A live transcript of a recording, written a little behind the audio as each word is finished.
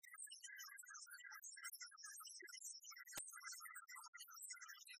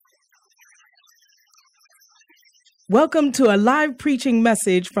Welcome to a live preaching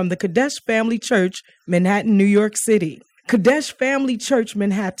message from the Kadesh Family Church, Manhattan, New York City. Kadesh Family Church,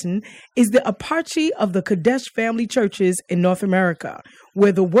 Manhattan is the Apache of the Kadesh Family Churches in North America,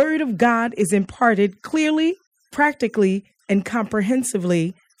 where the Word of God is imparted clearly, practically, and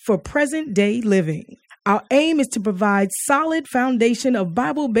comprehensively for present-day living. Our aim is to provide solid foundation of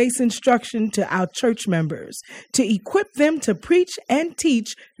Bible-based instruction to our church members, to equip them to preach and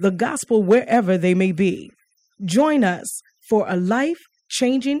teach the gospel wherever they may be. Join us for a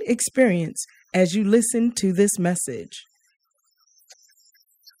life-changing experience as you listen to this message.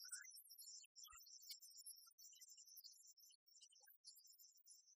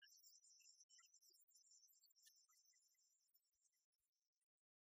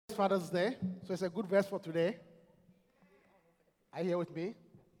 Father's Day, so it's a good verse for today. Are you here with me?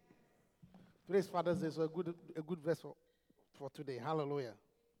 Today is Father's Day, so a good verse for today. Hallelujah.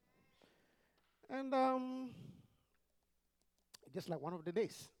 And just like one of the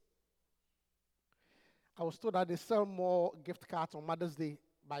days, I was told that they sell more gift cards on Mother's Day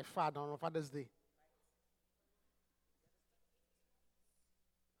by far than on Father's Day.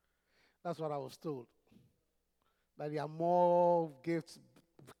 That's what I was told. That there are more gift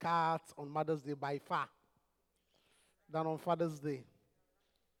cards on Mother's Day by far than on Father's Day.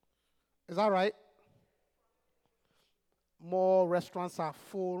 Is that right? More restaurants are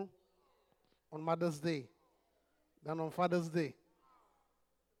full on Mother's Day than on Father's Day.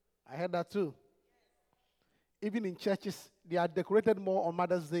 I heard that too. Even in churches, they are decorated more on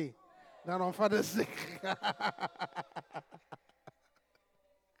Mother's Day than on Father's Day.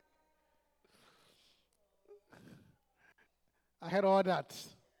 I heard all that.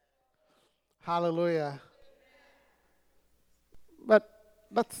 Hallelujah. But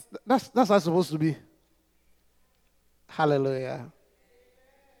that's how it's supposed to be. Hallelujah.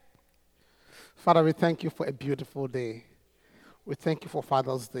 Father, we thank you for a beautiful day. We thank you for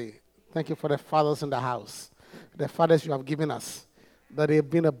Father's Day. Thank you for the fathers in the house, the fathers you have given us, that they have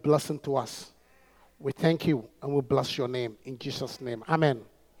been a blessing to us. We thank you and we bless your name in Jesus' name. Amen.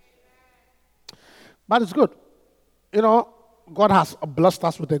 But it's good. You know, God has blessed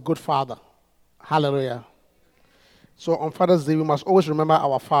us with a good father. Hallelujah. So on Father's Day, we must always remember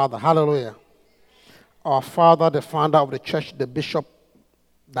our father. Hallelujah. Our father, the founder of the church, the Bishop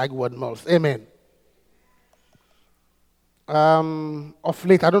Dagwood Mills. Amen. Of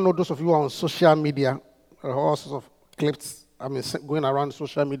late, I don't know those of you who are on social media, all sorts of clips, going around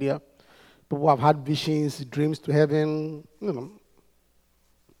social media. People have had visions, dreams to heaven,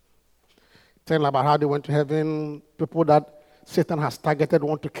 telling about how they went to heaven. People that Satan has targeted,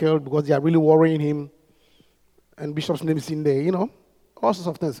 want to kill because they are really worrying him. And Bishop's name is in there, all sorts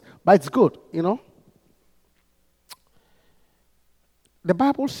of things. But it's good, The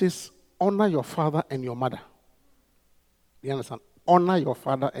Bible says, honor your father and your mother. Do you understand? Honor your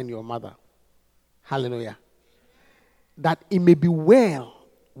father and your mother. Hallelujah. That it may be well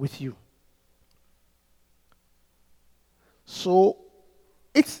with you. So,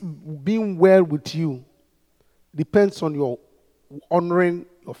 it's being well with you depends on your honoring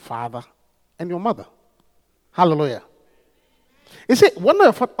your father and your mother. Hallelujah. He said,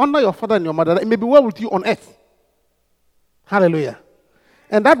 honor your father and your mother, that it may be well with you on earth. Hallelujah.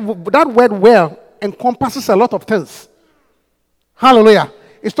 And that word well encompasses a lot of things. Hallelujah.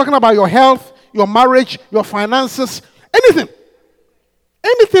 It's talking about your health, your marriage, your finances, anything.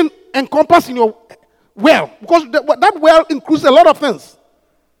 Anything encompassed in your well. Because that well includes a lot of things.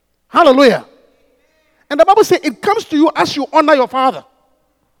 Hallelujah. And the Bible says it comes to you as you honor your father.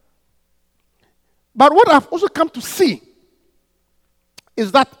 But what I've also come to see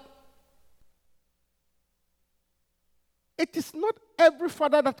is that it is not every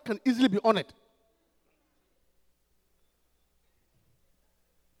father that can easily be honored.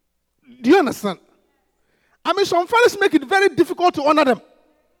 Do you understand? Some fathers make it very difficult to honor them.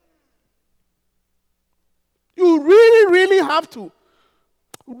 You really, really have to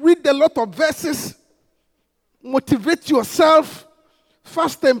read a lot of verses, motivate yourself,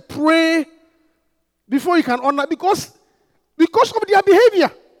 fast and pray before you can honor, because of their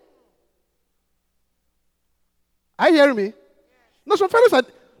behavior. Are you hearing me? No, some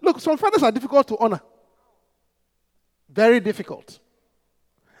fathers are difficult to honor. Very difficult.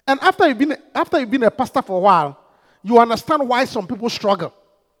 And after you've been a pastor for a while, you understand why some people struggle.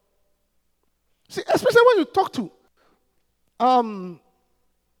 See, especially when you talk to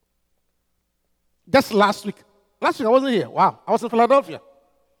just last week. Last week I wasn't here. Wow. I was in Philadelphia.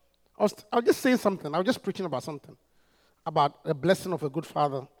 I was just saying something. I was just preaching about something. About the blessing of a good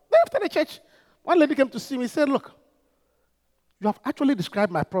father. Then after the church, one lady came to see me and said, look, you have actually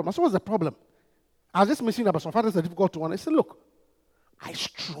described my problem. I said, what's the problem? I was just mentioning about some fathers are difficult to honor. I said, look, I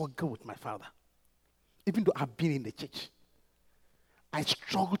struggle with my father. Even though I've been in the church, I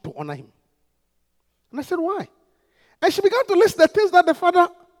struggle to honor him. And I said, why? And she began to list the things that the father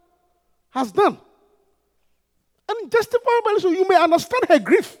has done. And justifiably so you may understand her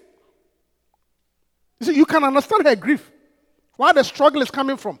grief. You see, you can understand her grief. Where the struggle is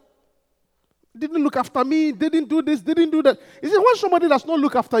coming from. Didn't look after me, didn't do this, didn't do that. You see, when somebody does not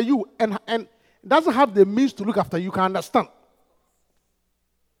look after you and doesn't have the means to look after you, can understand.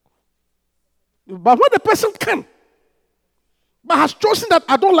 But when the person can, but has chosen that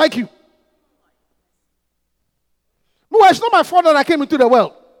I don't like you. No, it's not my fault that I came into the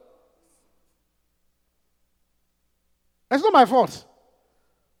world. It's not my fault.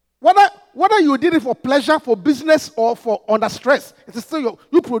 Whether you did it for pleasure, for business, or for under stress, it's still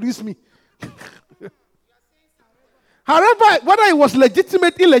you produce me. However, whether it was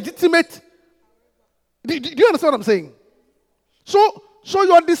legitimate, illegitimate, do you understand what I'm saying? So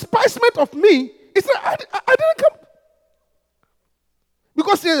your despisement of me is that I didn't come.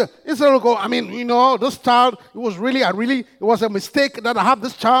 Because this child, it was a mistake that I have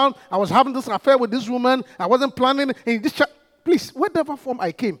this child. I was having this affair with this woman. I wasn't planning. And this child, please, whatever form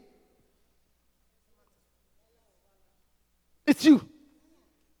I came, it's you.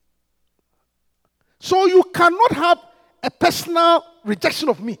 So you cannot have a personal rejection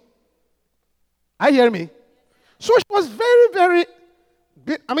of me. I hear me. So she was very, very,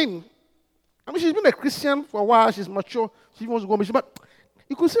 she's been a Christian for a while. She's mature. She wants to go mission, but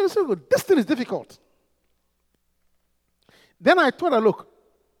you could say, this thing is difficult. Then I told her, look,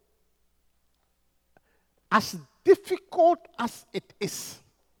 as difficult as it is,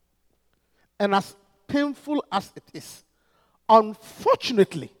 and as painful as it is,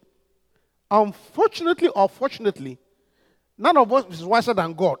 unfortunately or fortunately, none of us is wiser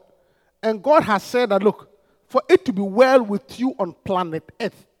than God. And God has said that, look, for it to be well with you on planet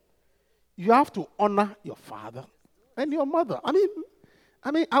Earth, you have to honor your father and your mother.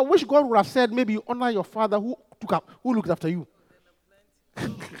 I wish God would have said, maybe you honor your father who looked after you.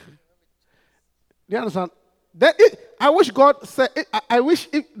 Do you understand? I wish God said, I wish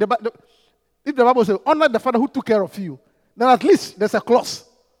if the Bible said, honor the father who took care of you, then at least there's a clause.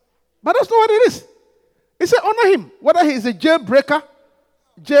 But that's not what it is. It said, honor him, whether he is a jailbreaker,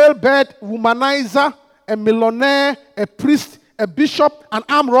 jailbird, womanizer, a millionaire, a priest, a bishop, an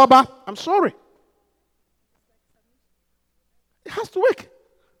armed robber. I'm sorry. It has to work.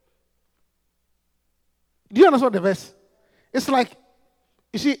 Do you understand the verse? It's like,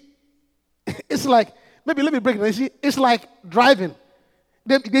 you see, it's like, maybe let me break it. You see, it's like driving.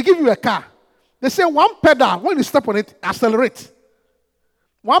 They give you a car. They say one pedal, when you step on it, accelerate.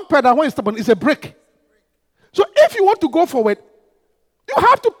 One pedal, when you step on it, is a brake. So if you want to go forward, you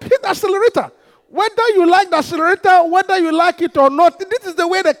have to hit the accelerator. Whether you like the accelerator, whether you like it or not, this is the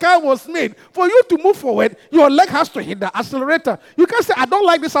way the car was made. For you to move forward, your leg has to hit the accelerator. You can't say, I don't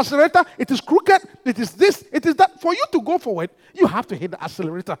like this accelerator. It is crooked. It is this. It is that. For you to go forward, you have to hit the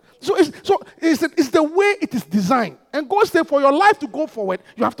accelerator. So it's the way it is designed. And God said, for your life to go forward,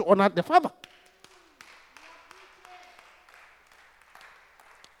 you have to honor the Father.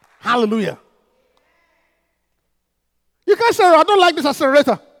 Hallelujah. You can't say, I don't like this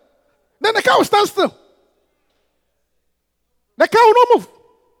accelerator. Then the car will stand still. The car will not move.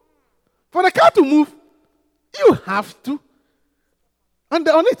 For the car to move, you have to on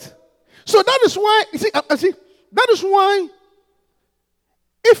it. So that is why, that is why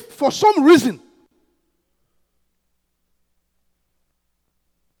if for some reason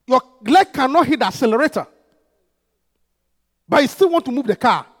your leg cannot hit the accelerator, but you still want to move the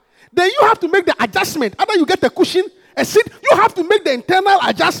car, then you have to make the adjustment. Either you get a cushion, a seat, you have to make the internal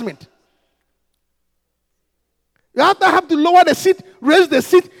adjustment. You have to lower the seat, raise the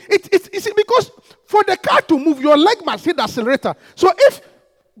seat. It's because for the car to move, your leg must hit the accelerator. So if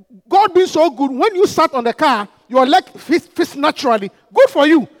God being so good, when you sat on the car, your leg fits naturally, good for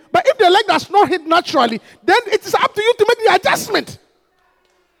you. But if the leg does not hit naturally, then it is up to you to make the adjustment.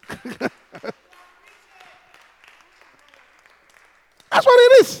 That's what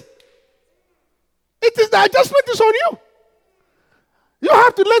it is. It is the adjustment is on you. You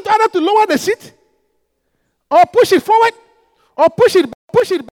have to learn either to lower the seat, or push it forward, or push it.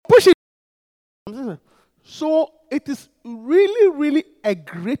 So it is really, really a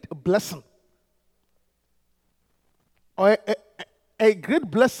great blessing. Or a great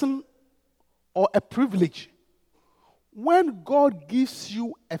blessing or a privilege when God gives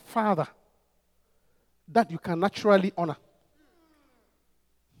you a father that you can naturally honor.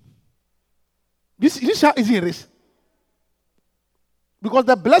 This is how easy it is. Because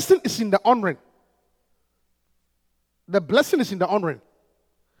the blessing is in the honoring. The blessing is in the honoring.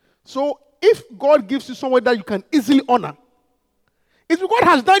 So if God gives you someone that you can easily honor, it's because God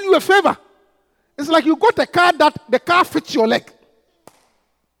has done you a favor. It's like you got a car that the car fits your leg.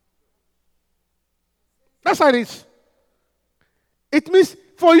 That's how it is. It means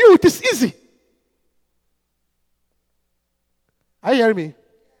for you it is easy. Are you hearing me?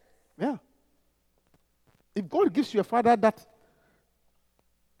 Yeah. If God gives you a father that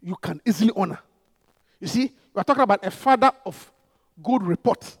you can easily honor. You see, we are talking about a father of good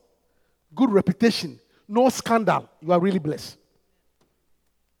report, good reputation, no scandal. You are really blessed.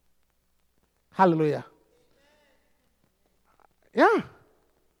 Hallelujah. Yeah.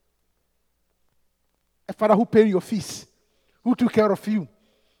 A father who paid your fees, who took care of you,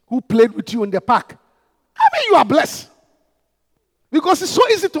 who played with you in the park. I mean, you are blessed. Because it's so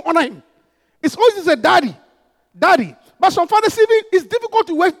easy to honor him. It's always to say daddy, daddy. But some fathers, even it's difficult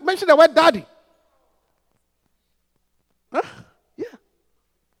to mention the word daddy. Huh? Yeah.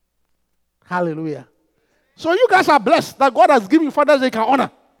 Hallelujah. So you guys are blessed that God has given you fathers they can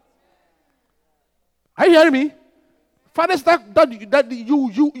honor. Are you hearing me? Fathers that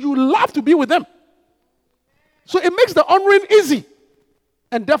you love to be with them. So it makes the honoring easy.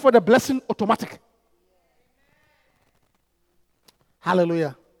 And therefore the blessing automatic.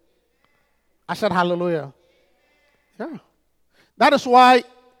 Hallelujah. I said hallelujah. Yeah. That is why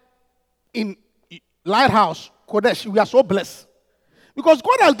in Lighthouse, Kodesh, we are so blessed. Because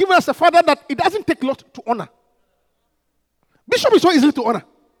God has given us a father that it doesn't take a lot to honor. Bishop is so easy to honor.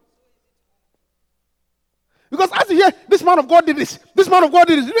 Because as you hear, this man of God did this, this man of God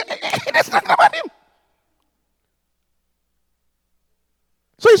did this, it's not about him.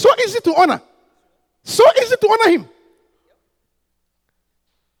 So it's so easy to honor. So easy to honor him.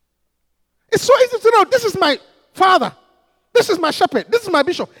 It's so easy to know, this is my father, this is my shepherd, this is my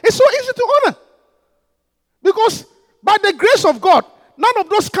bishop. It's so easy to honor. Because by the grace of God, none of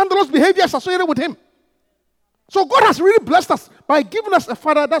those scandalous behaviors associated with him. So God has really blessed us by giving us a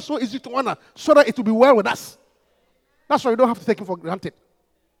father that's so easy to honor so that it will be well with us. That's why you don't have to take him for granted.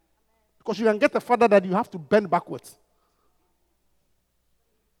 Because you can get a father that you have to bend backwards.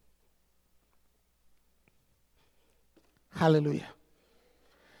 Hallelujah.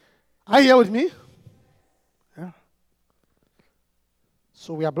 Are you here with me? Yeah.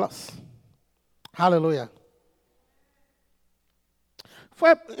 So we are blessed. Hallelujah.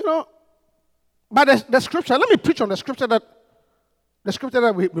 For, by the scripture, let me preach on the scripture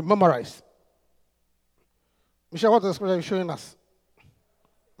that we memorized. Michelle, what is the scripture you're showing us?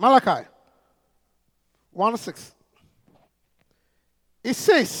 Malachi 1:6. It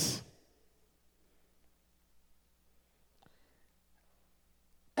says,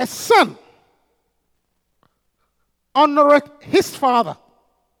 a son honoreth his father,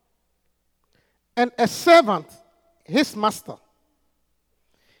 and a servant his master.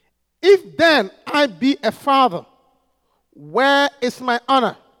 If then I be a father, where is my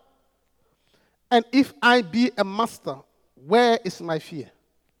honor? And if I be a master, where is my fear?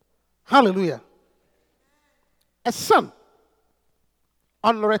 Hallelujah. A son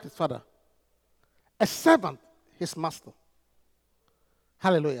honoreth his father, a servant his master.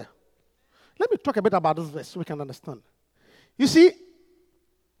 Hallelujah. Let me talk a bit about this verse so we can understand. You see,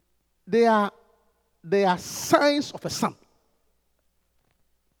 they are signs of a son.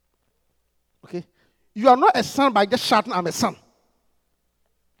 Okay? You are not a son by just shouting, I'm a son.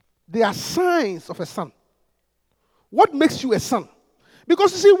 They are signs of a son. What makes you a son?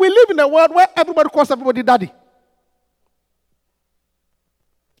 Because you see, we live in a world where everybody calls everybody daddy.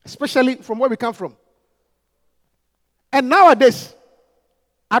 Especially from where we come from. And nowadays,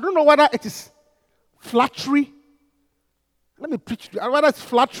 I don't know whether it is flattery. Let me preach to you. Whether it's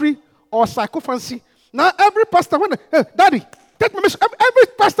flattery or psychophancy. Now every pastor, hey, daddy, take my message.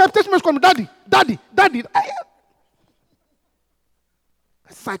 Every pastor takes my message, call me daddy, daddy, daddy.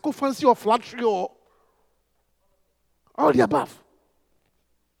 Psychophancy or flattery or all the above.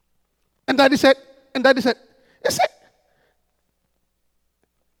 And daddy said, he said,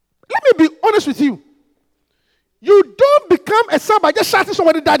 let me be honest with you. You don't become a son by just shouting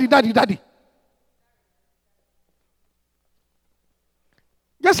somebody, daddy, daddy, daddy.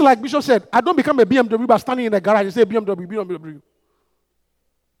 Just like Bishop said, I don't become a BMW by standing in the garage and say BMW, BMW.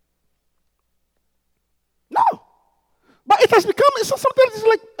 No. But it has become something that's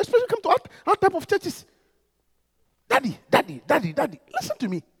like, especially come to our type of churches. Daddy, daddy, daddy, daddy. Listen to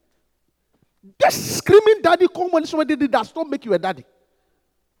me. Just screaming daddy, come when somebody did that, don't make you a daddy.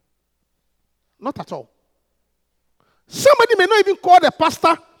 Not at all. Somebody may not even call the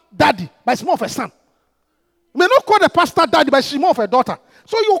pastor daddy, but it's more of a son. May not call the pastor daddy, but she's more of a daughter.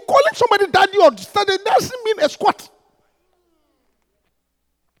 So you're calling somebody daddy or daddy doesn't mean a squat.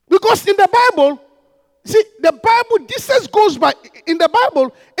 Because in the Bible, see, the Bible, Jesus goes by, in the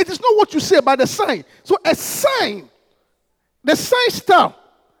Bible, it is not what you say, but the sign. So a sign, the sign star,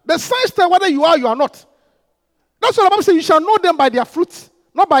 whether you are or you are not. That's what the Bible says, you shall know them by their fruits,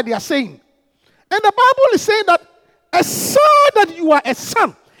 not by their saying. And the Bible is saying that a sign that you are a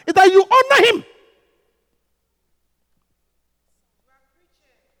son is that you honor him.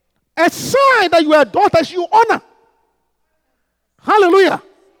 A sign that you are daughters, you honor. Hallelujah.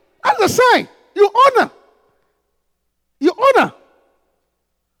 That's a sign. You honor. You honor.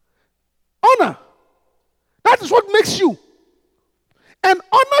 Honor. That is what makes you. And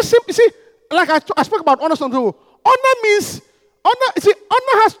honor simply, see, like I spoke about honor something. Honor means,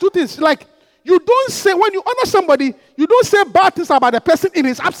 honor has two things. Like, you don't say, when you honor somebody, you don't say bad things about the person in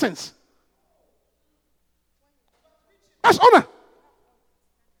his absence. That's honor.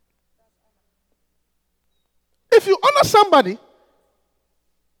 If you honor somebody,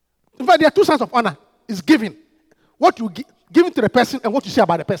 in fact, there are two signs of honor. It's giving. What you give to the person and what you say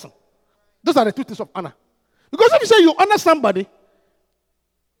about the person. Those are the two things of honor. Because if you say you honor somebody,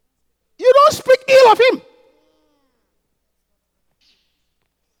 you don't speak ill of him.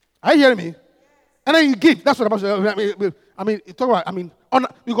 Are you hearing me? And then you give. That's what I'm saying. You talk about, honor,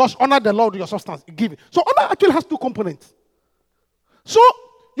 because honor the Lord with your substance. Give. So honor actually has two components. So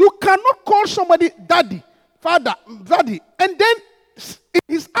you cannot call somebody daddy, father, daddy, and then in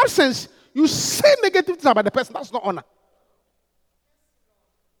his absence, you say negative things about the person. That's not honor.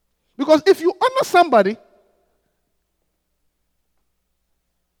 Because if you honor somebody,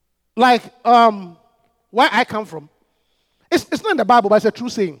 like where I come from, it's not in the Bible, but it's a true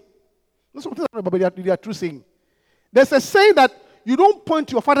saying. That's what they are true saying. There's a saying that you don't point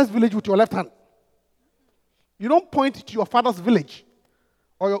to your father's village with your left hand. You don't point to your father's village,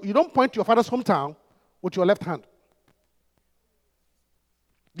 or you don't point to your father's hometown with your left hand.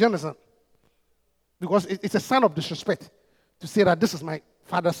 Do you understand? Because it's a sign of disrespect to say that this is my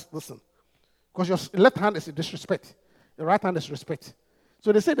father's listen. Because your left hand is a disrespect. The right hand is respect.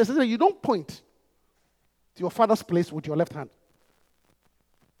 So they say you don't point to your father's place with your left hand.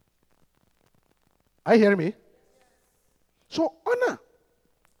 Are you hearing me? So honor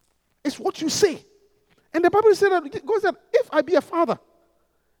is what you say. And the Bible says that God said, if I be a father,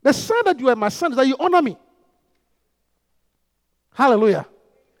 the sign that you are my son is that you honor me. Hallelujah.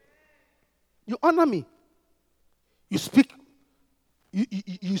 You honor me. You speak.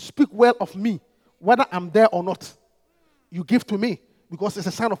 You speak well of me, whether I'm there or not. You give to me because it's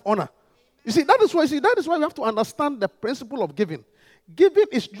a sign of honor. You see, that is why we have to understand the principle of giving. Giving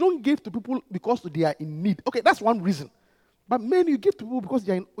is you don't give to people because they are in need. Okay, that's one reason. But men, you give to people because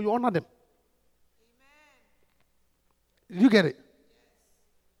you honor them. Amen. Did you get it?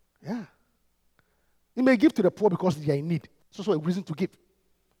 Yes. Yeah. You may give to the poor because they are in need. It's also a reason to give.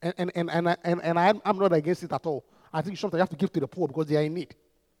 And I'm not against it at all. I think sometimes you have to give to the poor because they are in need.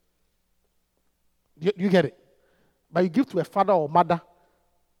 You get it? But you give to a father or mother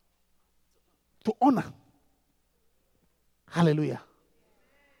to honor. Hallelujah.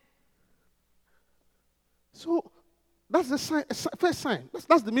 So that's the sign, first sign.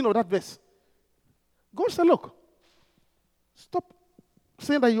 That's the meaning of that verse. God said, look, stop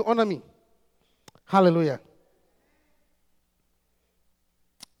saying that you honor me. Hallelujah.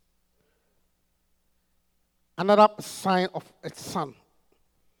 Another sign of a son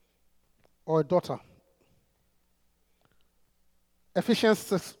or a daughter. Ephesians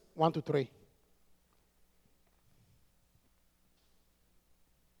 6, 1-3.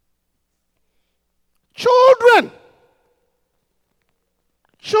 Children,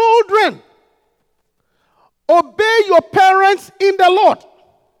 obey your parents in the Lord.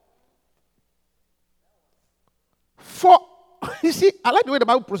 For, you see, I like the way the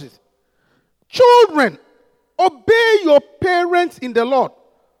Bible puts it. Children, obey your parents in the Lord.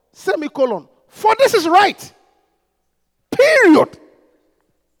 Semicolon. For this is right. Period.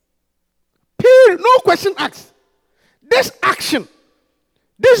 No question asked. This action,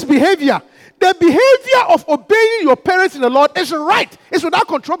 this behavior, the behavior of obeying your parents in the Lord is right. It's without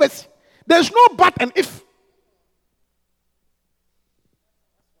controversy. There's no but and if.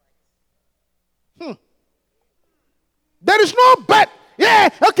 There is no but. Yeah,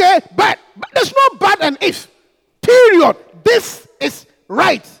 okay, but there's no but and if. Period. This is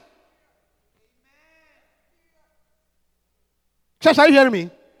right. Church, are you hearing me?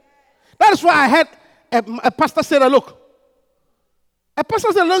 That is why I had a pastor say that, look. A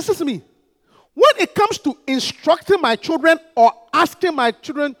pastor said, listen to me. When it comes to instructing my children or asking my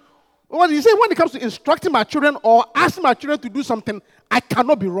children, what did he say? When it comes to instructing my children or asking my children to do something, I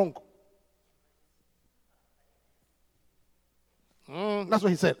cannot be wrong. That's what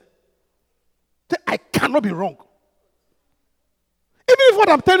he said. I cannot be wrong. Even if what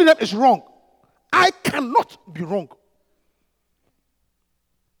I'm telling them is wrong, I cannot be wrong.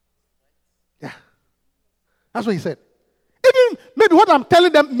 Yeah. That's what he said. Even maybe what I'm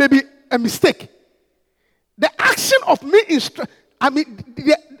telling them may be a mistake. The action of me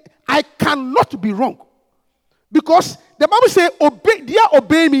I cannot be wrong. Because the Bible says,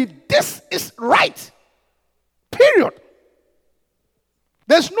 obey me. This is right. Period.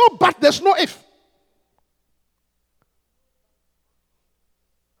 There's no but, there's no if.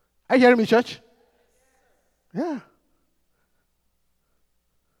 Are you hearing me, church? Yeah.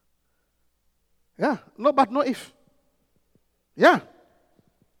 Yeah. No but, no if. Yeah.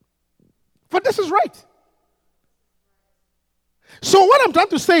 But this is right. So what I'm trying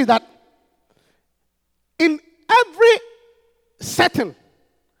to say is that in every setting,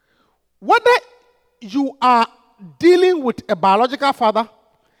 whether you are dealing with a biological father,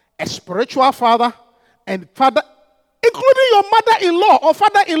 a spiritual father, and father, including your mother-in-law or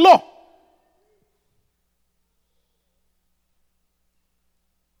father-in-law,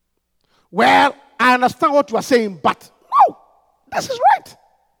 well, I understand what you are saying, but no, this is right.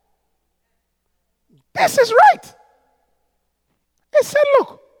 This is right. He said,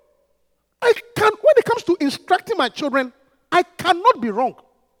 look, when it comes to instructing my children, I cannot be wrong.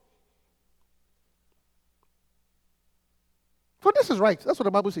 For this is right. That's what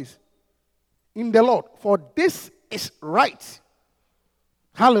the Bible says. In the Lord. For this is right.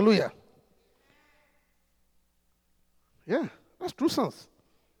 Hallelujah. Yeah, that's true sense.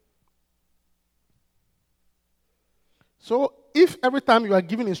 So, if every time you are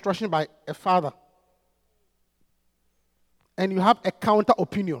given instruction by a father, and you have a counter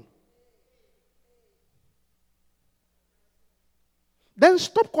opinion, then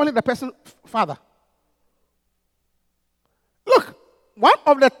stop calling the person father. Look, one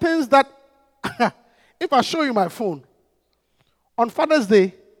of the things that, if I show you my phone, on Father's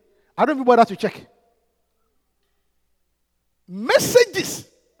Day, I don't even bother to check. Messages,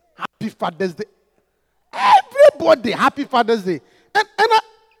 Happy Father's Day. Everybody, Happy Father's Day. And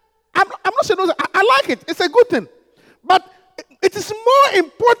I'm not saying no, I like it. It's a good thing. But it is more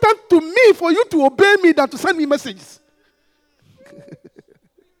important to me for you to obey me than to send me messages.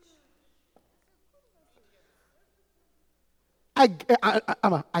 I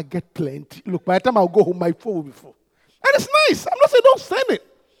get plenty. Look, by the time I'll go home, my phone will be full. And it's nice. I'm not saying don't send it.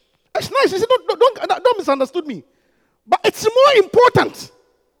 It's nice. You see, don't misunderstand me. But it's more important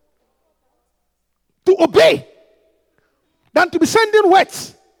to obey than to be sending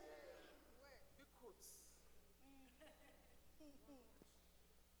words.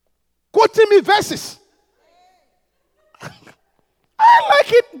 Quoting me verses. I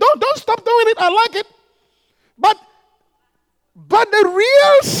like it. Don't stop doing it. I like it. But the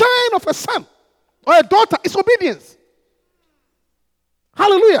real sign of a son or a daughter is obedience.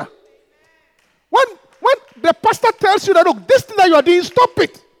 Hallelujah. When the pastor tells you that, look, this thing that you are doing, stop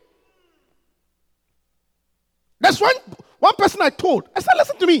it. That's one person I told. I said,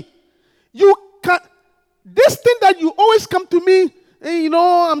 listen to me. You can't, this thing that you always come to me,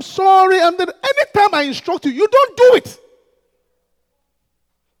 I'm sorry. And then anytime I instruct you, you don't do it.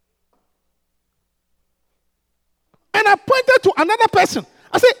 And I pointed to another person.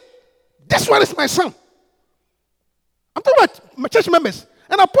 I said, this one is my son. I'm talking about my church members.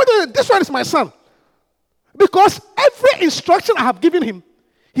 And I pointed to this one is my son. Because every instruction I have given him,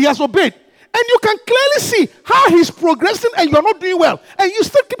 he has obeyed. And you can clearly see how he's progressing and you are not doing well. And you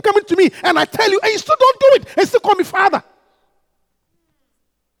still keep coming to me and I tell you, and you still don't do it. And still call me father.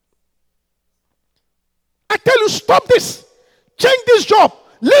 I tell you, stop this. Change this job.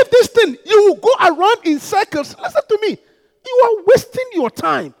 Leave this thing. You will go around in circles. Listen to me. You are wasting your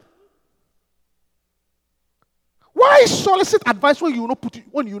time. Why solicit advice when you will not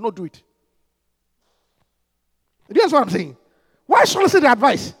do it? Do you understand what I'm saying? Why solicit the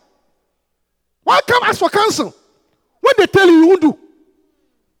advice? Why come ask for counsel when they tell you won't do?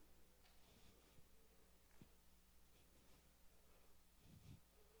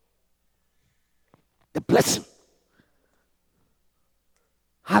 The blessing.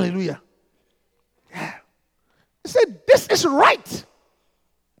 Hallelujah. Yeah. He said, this is right.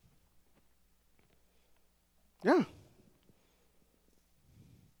 Yeah.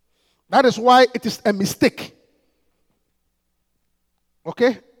 That is why it is a mistake.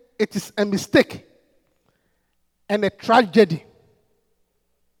 Okay? It is a mistake and a tragedy.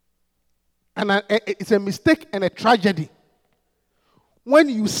 And it's a mistake and a tragedy when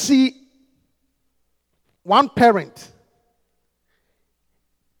you see one parent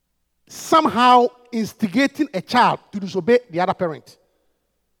somehow instigating a child to disobey the other parent.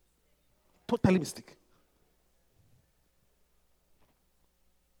 Totally mistake.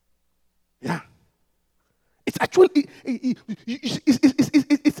 Yeah. It's actually, it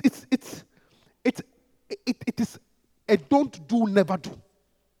is a don't do, never do.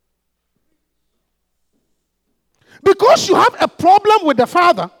 Because you have a problem with the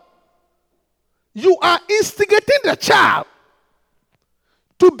father, you are instigating the child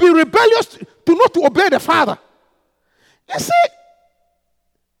to be rebellious, to not to obey the father. You see,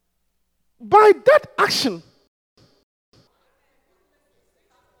 by that action,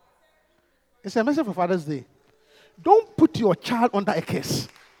 it's a message for Father's Day. Don't put your child under a curse.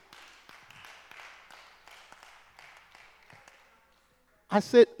 I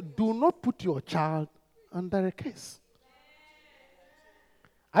said, do not put your child under a curse.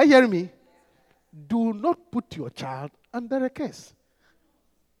 Are you hearing me? Do not put your child under a curse.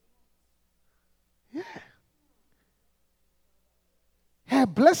 Yeah. Her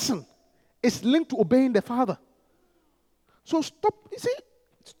blessing is linked to obeying the father. So stop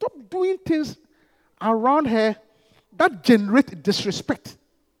doing things around her that generate disrespect.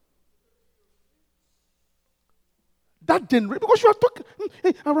 Because you are talking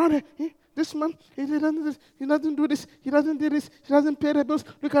around her. This man, he doesn't do this, he doesn't do this, he doesn't pay the bills.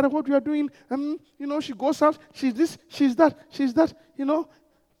 Look at what we are doing. She goes out, she's this, she's that, she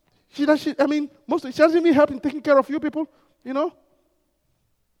doesn't even help in taking care of you people, You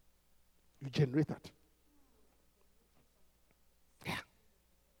generate that. Yeah.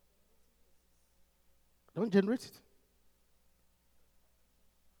 Don't generate it.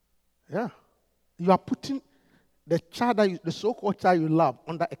 Yeah. You are putting the child the so-called child you love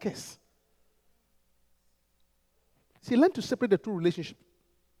under a curse. See, learn to separate the two relationships.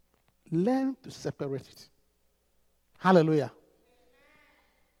 Learn to separate it. Hallelujah.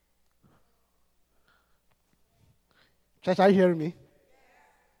 Church, are you hearing me?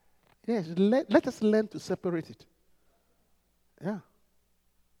 Yes, let us learn to separate it. Yeah.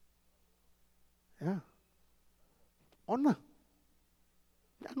 Yeah. Honor.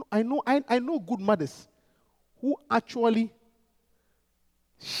 I know good mothers who actually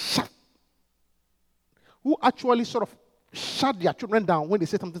sort of shut their children down when they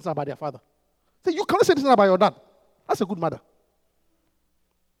say something about their father. Say, you cannot say this about your dad. That's a good mother.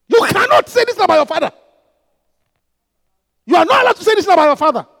 You cannot say this about your father. You are not allowed to say this about your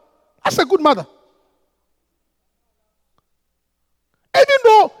father. That's a good mother. Even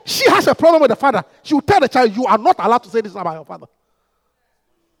though she has a problem with the father, she will tell the child, you are not allowed to say this about your father.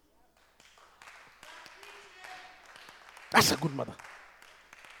 That's a good mother.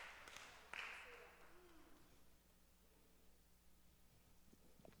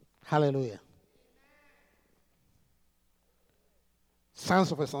 Hallelujah.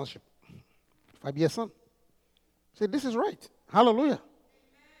 Signs of a sonship. If I be a son, say, this is right. Hallelujah.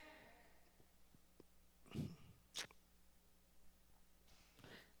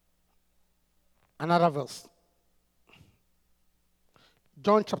 Another verse.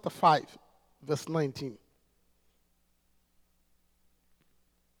 John chapter 5, verse 19.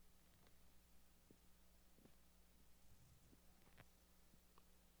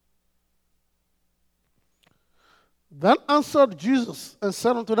 Then answered Jesus and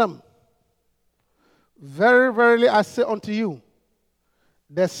said unto them, Very verily I say unto you,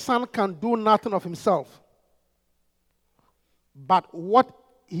 the Son can do nothing of himself, but what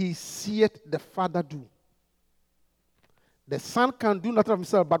he seeth the Father do. The Son can do nothing of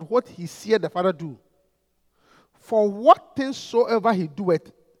himself, but what he seeth the Father do. For what things soever he doeth,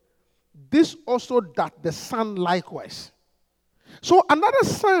 this also doth the Son likewise. So another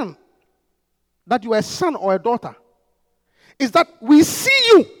sign that you are a son or a daughter is that we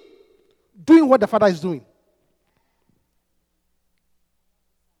see you doing what the Father is doing.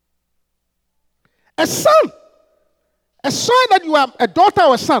 A sign that you are a daughter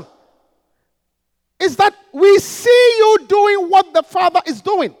or a son, is that we see you doing what the Father is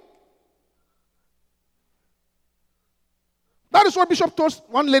doing. That is what Bishop told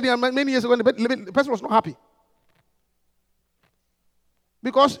one lady many years ago. The person was not happy.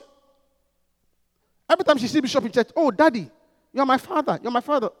 Because every time she sees Bishop in church, oh, Daddy, you are my father. You're my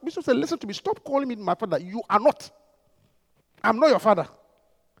father. Bishop said, listen to me. Stop calling me my father. You are not. I'm not your father.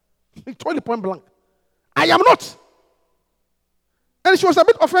 He told you point blank. I am not. And she was a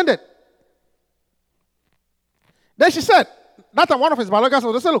bit offended. Then she said, that time one of his biological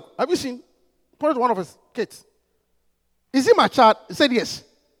sons said, look, have you seen? Pointed to one of his kids. Is he my child? He said, yes.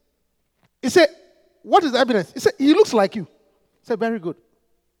 He said, what is the evidence? He said, he looks like you. He said, very good.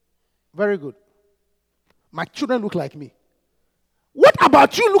 Very good. My children look like me. What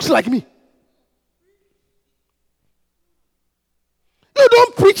about you looks like me? You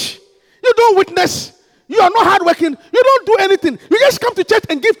don't preach. You don't witness. You are not hardworking. You don't do anything. You just come to church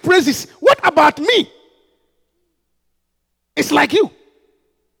and give praises. What about me? It's like you.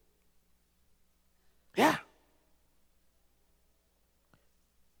 Yeah.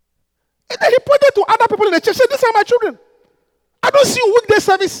 And then he pointed to other people in the church. Said, these are my children. I don't see you weekday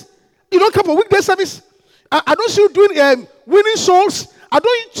service. You don't come for weekday service. I don't see you doing winning souls. I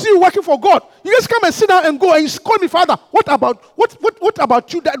don't see you working for God. You just come and sit down and go and you call me Father. What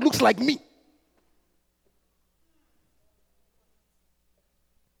about you that looks like me?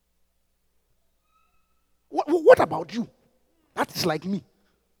 What about you? That is like me.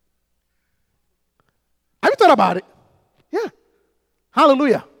 Have you thought about it? Yeah.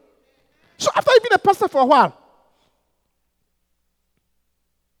 Hallelujah. So after you've been a pastor for a while,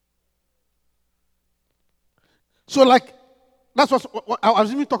 so like, that's what I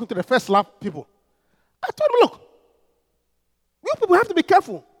was even talking to the First Love people. I told them, look, you people have to be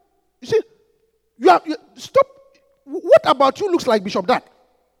careful. You see, stop. What about you looks like Bishop Dag?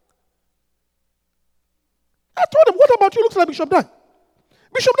 I told him, what about you looks like Bishop Dag?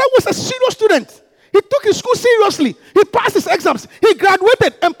 Bishop Dag was a serious student. He took his school seriously. He passed his exams. He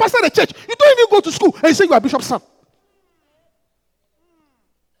graduated and pastored the church. You don't even go to school and you say you are Bishop's son.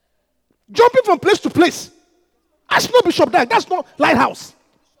 Jumping from place to place. That's not Bishop Dag. That's not Lighthouse.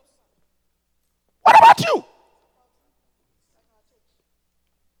 What about you?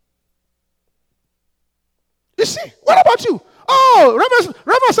 You see, what about you? Oh,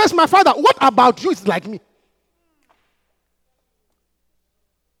 Reverend says my father. What about you? It's like me.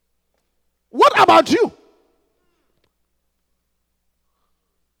 What about you?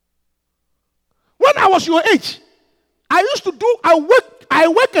 When I was your age, I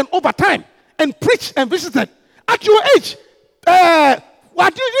work and overtime and preach and visited. At your age,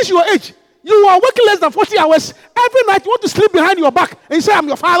 what is your age? You are working less than 40 hours. Every night you want to sleep behind your back and you say, I'm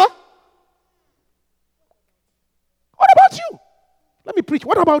your father. What about you? Let me preach.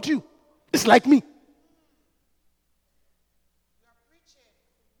 What about you? It's like me.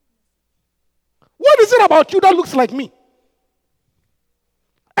 What is it about you that looks like me?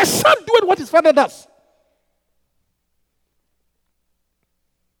 A son doing what his father does.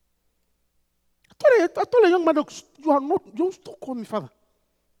 I told a young man, you don't call me father.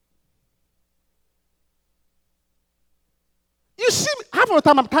 You see, half of the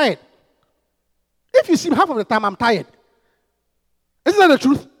time I'm tired. If you see me half of the time I'm tired. Isn't that the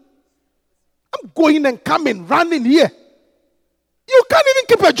truth? I'm going and coming, running here. You can't even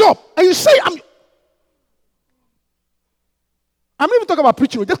keep a job. And you say I'm not even talking about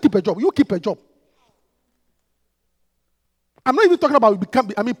preaching. Just keep a job. You keep a job. I'm not even talking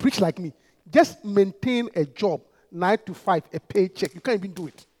about preach like me. Just maintain a job, 9 to 5, a paycheck. You can't even do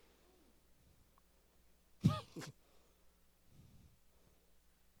it.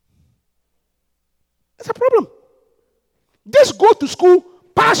 It's a problem. Just go to school,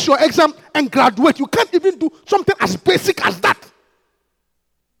 pass your exam, and graduate. You can't even do something as basic as that.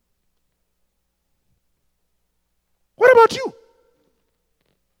 What about you?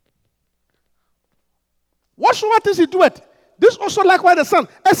 Whatsoever things you do it. This also likewise the son.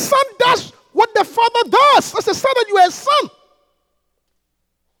 A son does what the father does. That's a son that you are a son.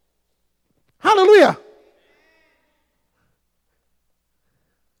 Hallelujah.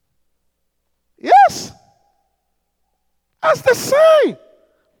 Yes. That's the sign.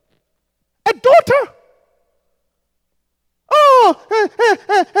 A daughter.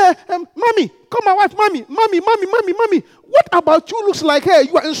 Mommy, call my wife, mommy. What about you looks like her?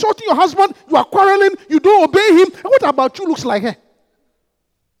 You are insulting your husband, you are quarreling, you don't obey him. And what about you looks like her?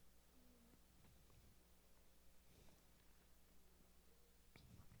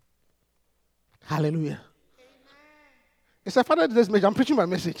 Hallelujah. It's a Father Today's message. I'm preaching my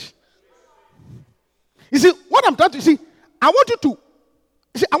message. You see, what I'm trying to see, I want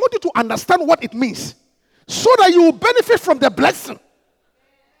you to understand what it means, so that you will benefit from the blessing.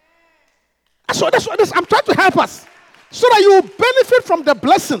 So that's what I'm trying to help us, so that you will benefit from the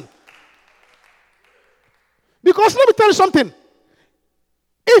blessing. Because let me tell you something.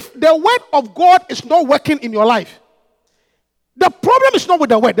 If the word of God is not working in your life, the problem is not with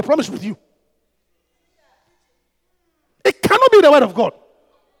the word, the problem is with you. It cannot be the word of God.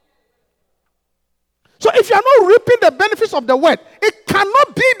 So if you are not reaping the benefits of the word, it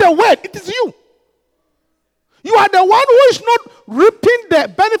cannot be the word, it is you. You are the one who is not reaping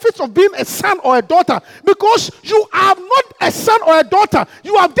the benefits of being a son or a daughter, because you are not a son or a daughter.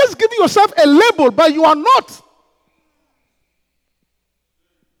 You have just given yourself a label, but you are not.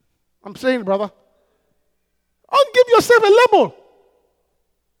 I'm saying, brother, don't give yourself a label.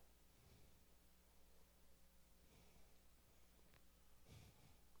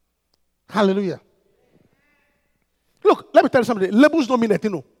 Hallelujah. Look, let me tell you something. Labels don't mean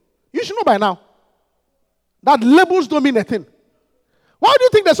anything. No. You should know by now that labels don't mean anything. Why do you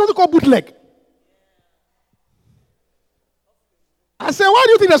think there's something called bootleg? I said, why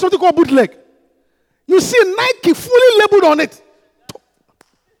do you think there's something called bootleg? You see Nike fully labeled on it.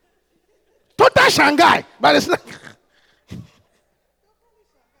 Total Shanghai. But it's not.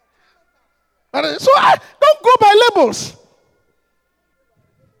 So don't go by labels.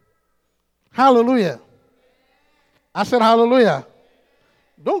 Hallelujah. I said hallelujah.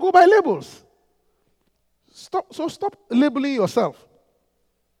 Don't go by labels. Stop labeling yourself.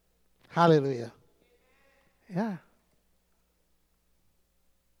 Hallelujah. Yeah.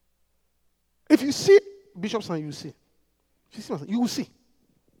 If you see Bishop's son, you see. If you see my son, you will see.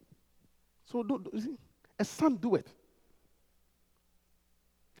 So don't you see? A son do it.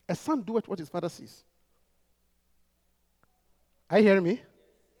 A son do it what his father sees. Are you hearing me?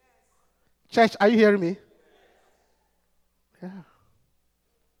 Church, are you hearing me? Yeah.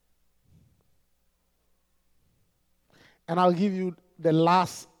 And I'll give you the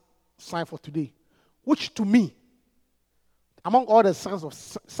last sign for today, which to me, among all the signs of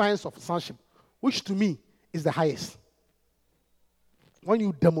sonship, which to me is the highest. When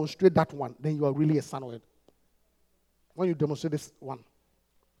you demonstrate that one, then you are really a son of it. When you demonstrate this one.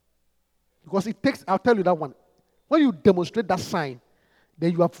 Because it takes, I'll tell you that one. When you demonstrate that sign,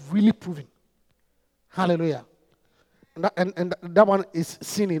 then you have really proven. Hallelujah. And that one is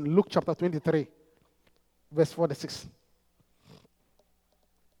seen in Luke chapter 23, verse 46.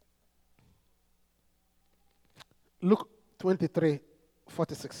 Luke 23,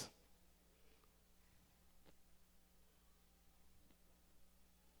 46.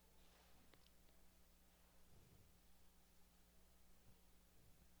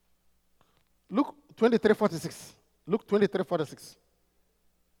 Luke 23, 46. Luke 23, 46.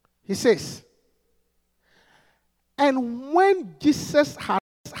 He says, and when Jesus had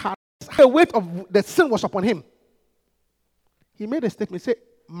the weight of the sin was upon him, he made a statement. He said,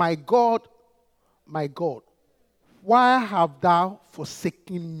 my God, why have thou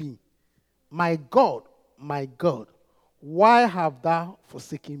forsaken me? My God, why have thou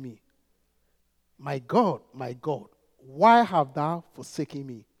forsaken me? My God, why have thou forsaken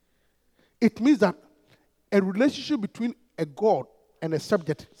me? It means that a relationship between a God and a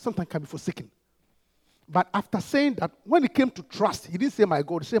subject sometimes can be forsaken. But after saying that, when it came to trust, he didn't say my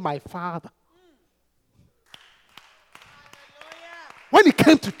God, he said my Father. When it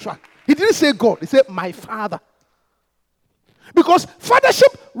came to trust, he didn't say God, he said my Father. Because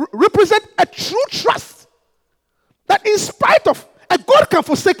fathership represents a true trust. That in spite of, a God can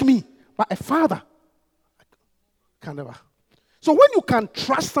forsake me, but a father can never. So when you can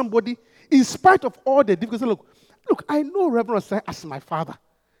trust somebody, in spite of all the difficulties, look, I know Reverend said as my father.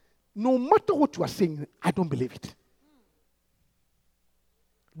 No matter what you are saying, I don't believe it.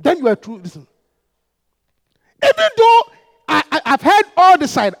 Then you are true. Listen. Even though I've heard all the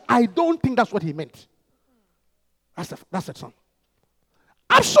side, I don't think that's what he meant. That's it, son.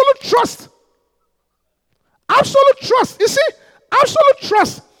 Absolute trust. Absolute trust. You see, absolute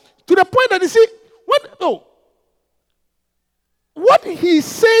trust to the point that you see, what he's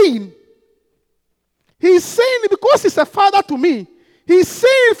saying it because he's a father to me. He's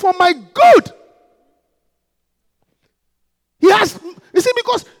saying it for my good. He has, you see,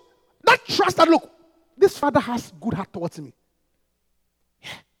 because that trust that, look, this father has good heart towards me. Yeah.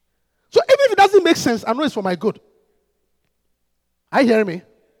 So even if it doesn't make sense, I know it's for my good. Are you hearing me?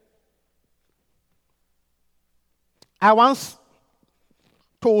 I once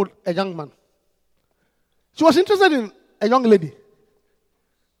told a young man. She was interested in a young lady.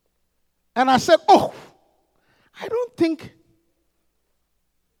 And I said, I don't think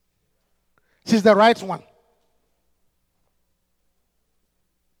she's the right one.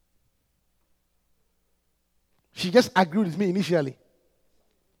 She just agreed with me initially.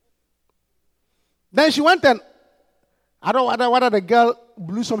 Then she went and, I don't know whether the girl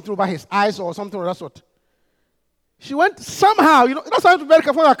blew something over his eyes or something of that sort. She went somehow, that's why I have to be very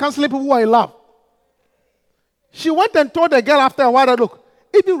careful when I canceling people who are in love. She went and told the girl after a while that, look,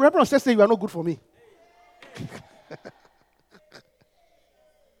 even Reverend says you are not good for me.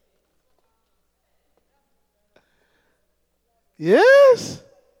 Yes.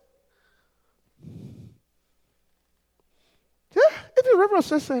 Yeah, even Reverend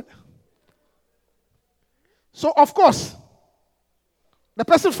says that. So, of course, the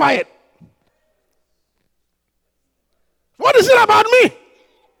person fired. What is it about me?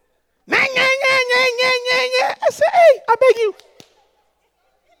 I say, hey, I beg you.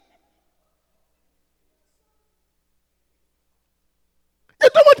 You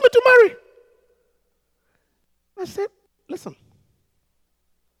don't want me to marry. said, listen,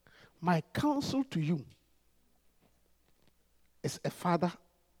 my counsel to you is a father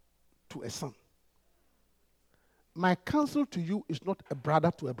to a son. My counsel to you is not a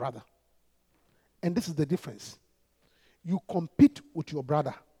brother to a brother. And this is the difference. You compete with your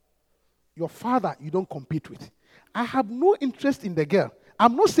brother. Your father, you don't compete with. I have no interest in the girl.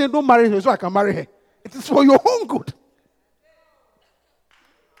 I'm not saying don't marry her so I can marry her. It is for your own good.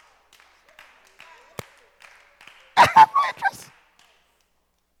 I have no interest.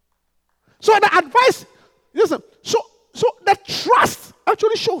 So the advice, listen, so the trust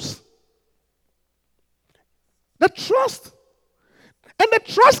actually shows. The trust. And the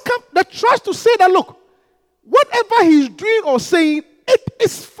trust to say that, look, whatever he's doing or saying, it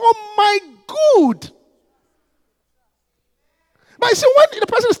is for my good. But you see, when the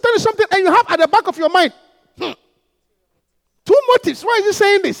person is telling you something and you have at the back of your mind, two motives. Why is he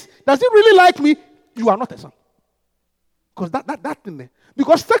saying this? Does he really like me? You are not a son. Because that thing there.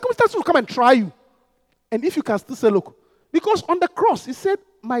 Because circumstances will come and try you. And if you can still say, look, because on the cross, he said,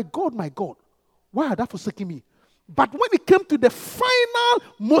 my God, why are thou forsaking me? But when it came to the final,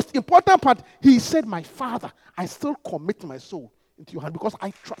 most important part, he said, my Father, I still commit my soul into your hand because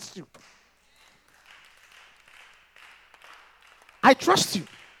I trust you. I trust you.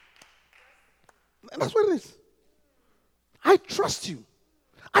 And that's what it is. I trust you.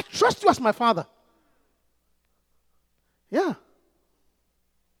 I trust you as my Father. Yeah.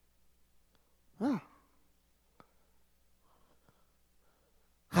 Yeah.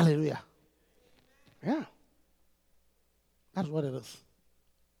 Hallelujah. Yeah. That's what it is.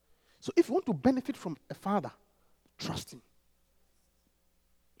 So if you want to benefit from a father, trust him.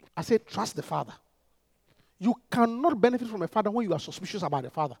 I say trust the father. You cannot benefit from a father when you are suspicious about the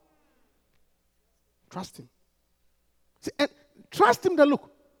father. Trust him. See, and trust him that, look,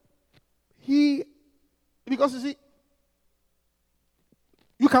 because you see,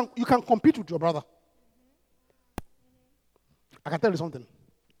 you can compete with your brother. I can tell you something.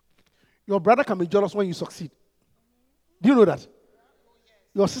 Your brother can be jealous when you succeed. Do you know that?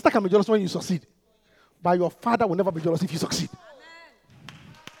 Your sister can be jealous when you succeed. But your father will never be jealous if you succeed.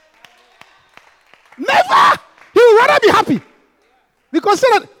 Never! He will rather be happy. Because say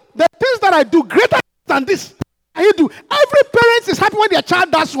that the things that I do greater than this, I do. Every parent is happy when their child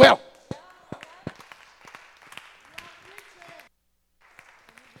does well.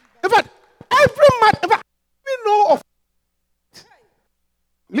 In fact, every man, we know of at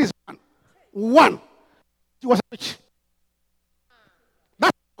least one. She was rich.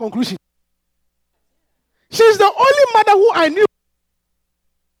 That's the conclusion. She's the only mother who I knew.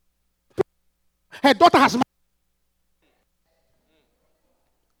 Her daughter has married.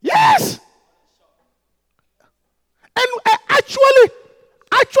 Yes. And I actually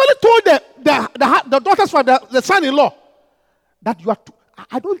told the daughters for the son-in-law that you are too,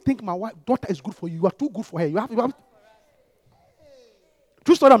 I don't think my daughter is good for you. You are too good for her. You have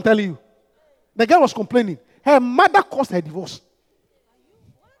true story I'm telling you. The girl was complaining. Her mother caused her divorce.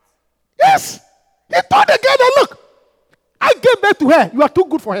 Yes. He told the girl that, look, I gave birth to her. You are too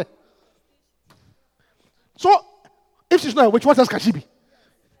good for her. So, if she's not a witch, what else can she be?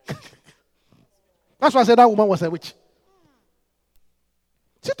 That's why I said that woman was a witch.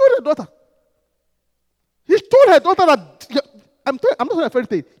 She told her daughter. He told her daughter that, I'm not saying a fairy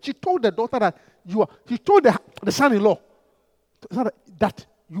tale. She told the daughter that she told the son-in-law that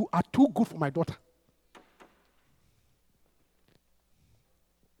you are too good for my daughter.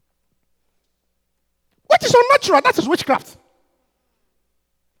 Which is unnatural. That is witchcraft.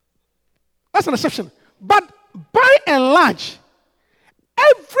 That's an exception. But by and large,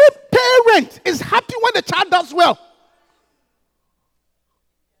 every parent is happy when the child does well.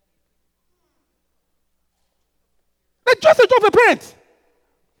 That's just the job of a parent.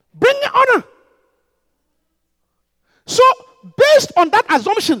 Bring honor. So, based on that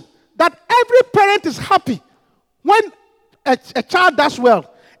assumption that every parent is happy when a child does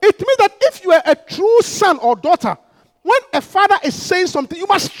well, it means that if you are a true son or daughter, when a father is saying something, you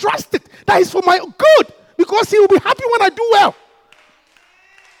must trust it. That is for my good. Because he will be happy when I do well.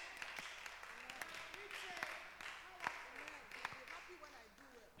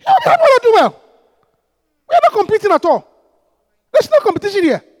 He will be happy when I do well. We are not competing at all. There's no competition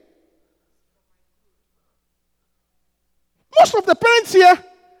here. Most of the parents here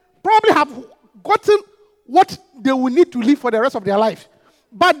probably have gotten what they will need to live for the rest of their life.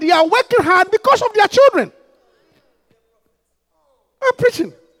 But they are working hard because of their children. I'm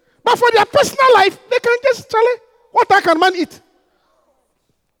preaching. But for their personal life, they can just tell it, what can man eat?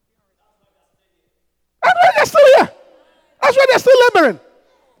 And when they're still here, that's why they're still laboring.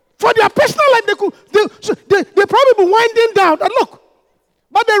 For their personal life, they probably be winding down. And look,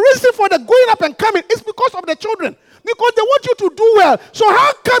 but the reason for the going up and coming is because of the children. Because they want you to do well. So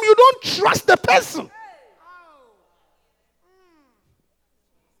how come you don't trust the person?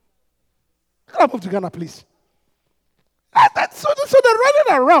 Can I move to Ghana, please? So they're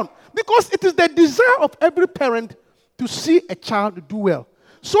running around. Because it is the desire of every parent to see a child do well.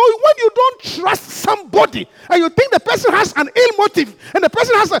 So when you don't trust somebody and you think the person has an ill motive and the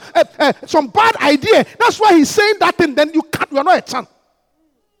person has some bad idea, that's why he's saying that thing, then you are not a child.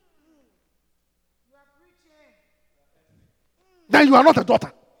 Then you are not a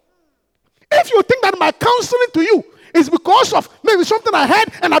daughter. If you think that my counseling to you is because of maybe something I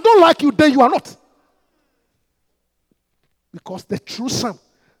heard and I don't like you, then you are not. Because the true sign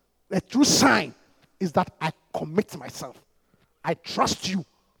is that I commit myself. I trust you.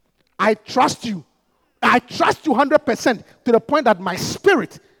 I trust you. I trust you 100% to the point that my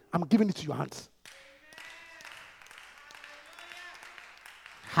spirit, I'm giving it to your hands.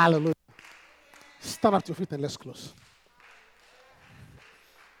 Hallelujah. Stand up to your feet and let's close.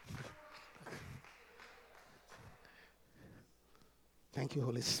 Thank you,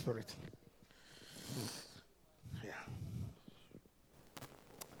 Holy Spirit. Yeah.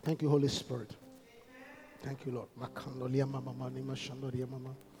 Thank you, Holy Spirit. Thank you, Lord. Makandolia mama mani mashandoria mama.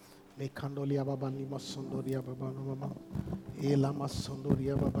 Mekandolia baba ni masondoria baba no mama. Ela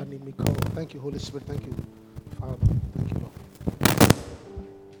masondoria baba ni miko. Thank you, Holy Spirit. Thank you, Father. Thank you, Lord.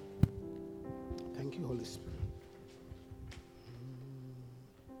 Thank you, Holy Spirit.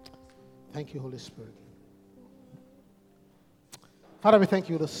 Thank you, Holy Spirit. Father, we thank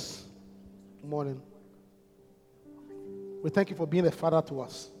you this morning. We thank you for being a father to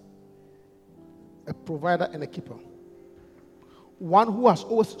us, a provider and a keeper, one who has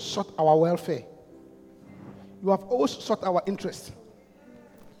always sought our welfare. You have always sought our interest.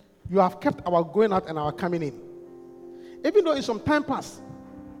 You have kept our going out and our coming in. Even though in some time past,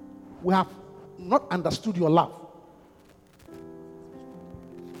 we have not understood your love.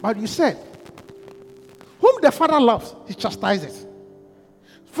 But you said, whom the Father loves, he chastises.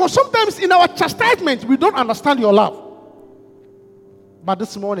 For sometimes in our chastisement, we don't understand your love. But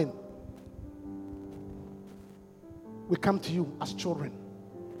this morning, we come to you as children.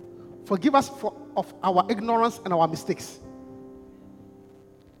 Forgive us of our ignorance and our mistakes.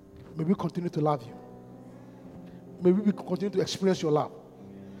 May we continue to love you. May we continue to experience your love.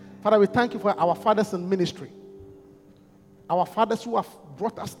 Father, we thank you for our fathers in ministry. Our fathers who have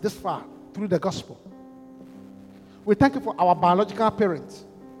brought us this far through the gospel. We thank you for our biological parents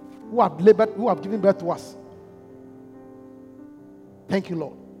who have labored, who have given birth to us. Thank you,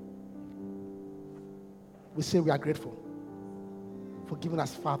 Lord. We say we are grateful for giving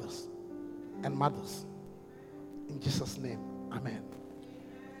us fathers and mothers. In Jesus' name, amen.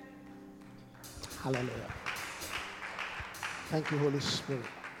 Hallelujah. Thank you, Holy Spirit.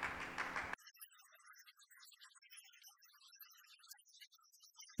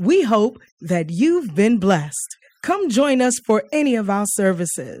 We hope that you've been blessed. Come join us for any of our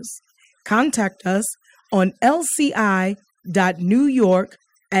services. Contact us on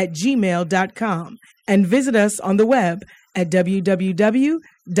lci.newyork@gmail.com and visit us on the web at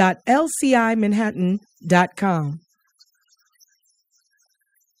www.lcimanhattan.com.